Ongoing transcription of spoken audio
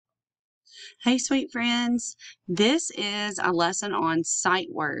Hey, sweet friends. This is a lesson on sight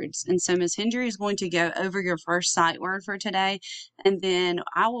words. And so Ms. Hendry is going to go over your first sight word for today. And then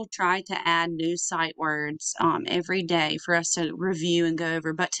I will try to add new sight words every day for us to review and go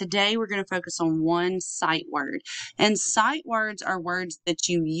over. But today we're going to focus on one sight word. And sight words are words that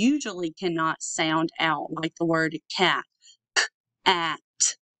you usually cannot sound out, like the word cat, at,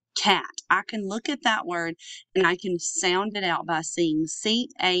 cat. I can look at that word and I can sound it out by saying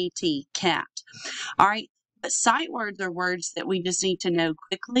C-A-T, cat. All right. But sight words are words that we just need to know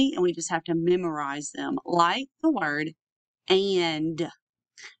quickly and we just have to memorize them, like the word and.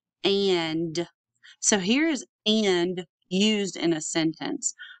 And. So here is and used in a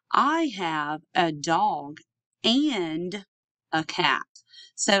sentence. I have a dog and a cat.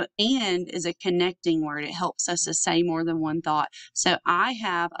 So and is a connecting word. It helps us to say more than one thought. So I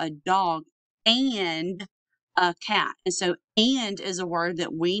have a dog and a cat. And so and is a word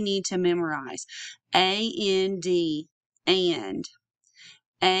that we need to memorize. A-N-D, and.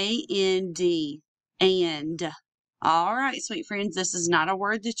 A-N-D, and. All right, sweet friends, this is not a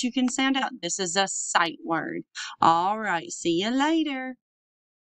word that you can sound out. This is a sight word. All right, see you later.